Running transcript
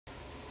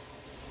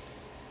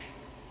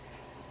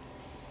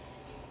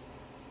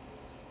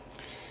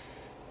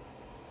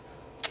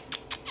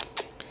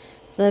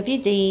Love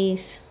you,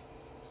 Dees.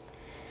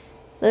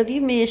 Love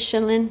you,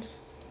 Michelin.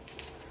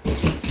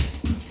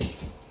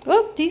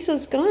 Oh,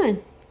 Diesel's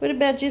gone. What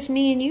about just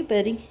me and you,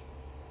 buddy?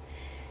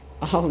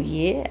 Oh,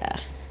 yeah.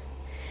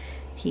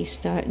 He's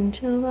starting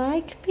to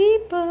like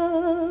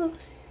people.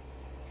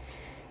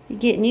 You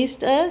getting used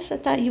to us? I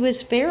thought he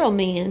was feral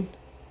man.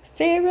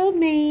 Feral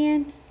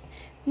man.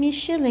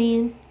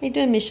 Michelin. How you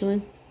doing,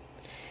 Michelin?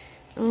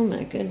 Oh,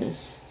 my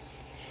goodness.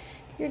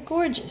 You're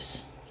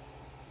gorgeous.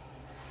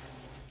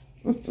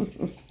 How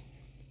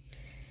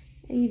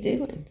you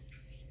doing?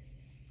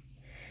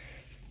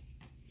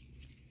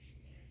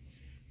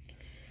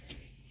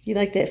 You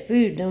like that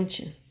food, don't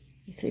you?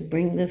 You say,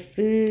 bring the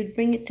food,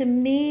 bring it to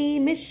me.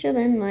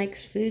 Michelin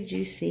likes food,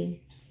 you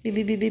see. Beep,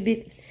 beep, beep, beep,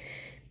 beep.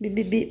 Beep,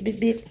 beep, beep, beep,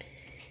 beep.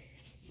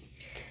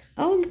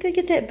 Oh, I'm going to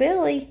get that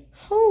belly.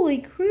 Holy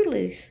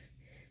crulies.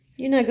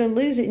 You're not going to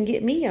lose it and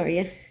get me, are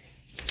you?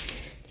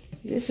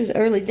 This is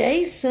early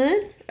days,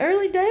 son.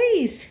 Early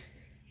days.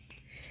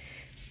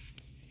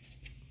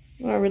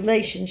 Our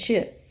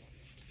relationship.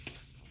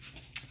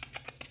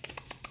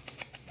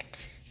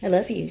 I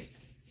love you.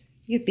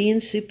 You're being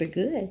super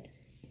good.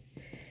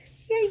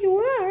 Yeah, you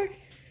are.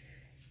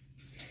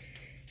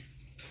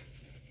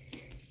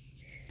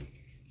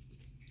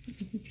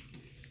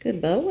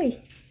 Good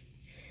boy.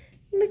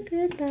 I'm a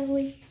good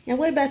boy. Now,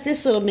 what about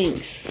this little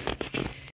minx?